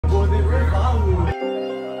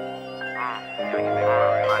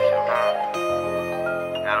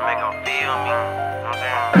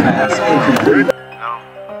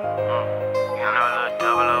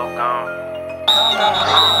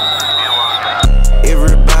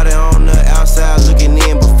Everybody on the outside looking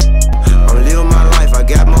in, but I'm living my life. I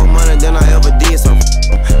got more money than I ever did. So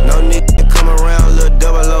no nigga come around, little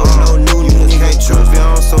double O. No new niggas can't trust. If you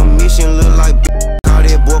on some mission, look like all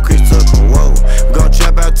that boy Chris Tucker. Whoa, we gon'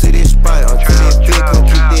 trap out to this spot until that fit come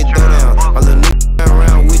keep that dough down. My little nigga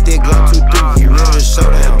around with that Glock 2-3. He ready to show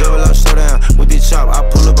down. Double O showdown with the chop. I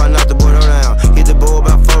pull up, I knock the boy down. Hit the boy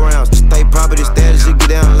about 4 rounds. Stay property status, you get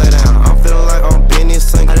down and lay down. I'm feeling like I'm Benny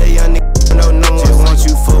Sink. How that young nigga no more. Just want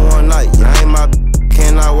you for one night. You ain't my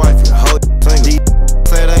cannot wife you. Whole thing.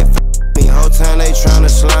 Say they me. Whole time they tryna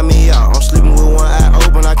slime me out. I'm sleeping with one eye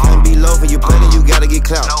open. I can't be low for you playing. You gotta get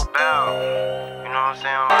clout. No bow. You know what I'm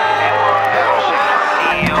saying?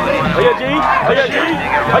 Oh yeah, G. Oh yeah, G.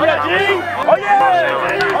 Oh yeah, G. Oh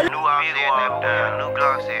yeah. New outfit, new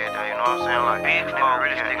Glocks here. You know what I'm saying? Like big nigga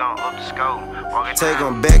really stick on up the scope. Take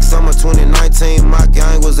them back, summer 2019, my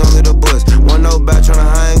gang was under the bus. One no back tryna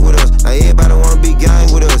hang with us. Now everybody wanna be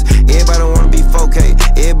gang with us. Everybody wanna be 4K.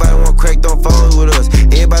 Everybody wanna crack them foes with us.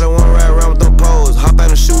 Everybody wanna ride around with them poles. Hop out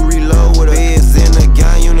and shoot, reload with us. Heads in the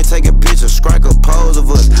gang unit, take a picture, strike a pose of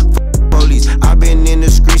us. Police, I been in the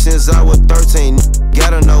street since I was 13.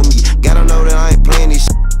 Gotta know me, gotta know that I ain't playing this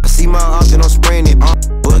shit. I see my often, I'm spraying it.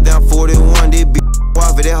 Bust down 41, this bitch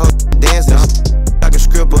off of that hoe dancing. Like a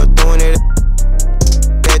stripper, throwing it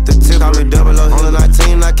at the tip. Call me double O, Hill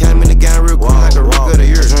 19. I came in the gang real quick like a rock of the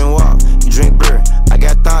year. Drink walk, you drink beer. I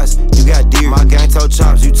got thoughts, you got deer. My gang told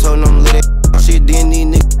chops, you told them let it shit. Then these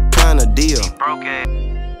niggas kinda deal. Broke ass. You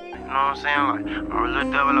know what I'm saying? Like, I'm a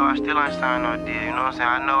little double O, I still ain't signed no deal. You know what I'm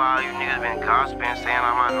saying? I know all you niggas been gossiping, saying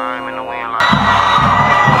all my name in the wind like.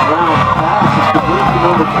 Round pass is completed to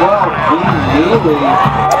number 12, Gene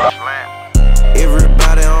Neely.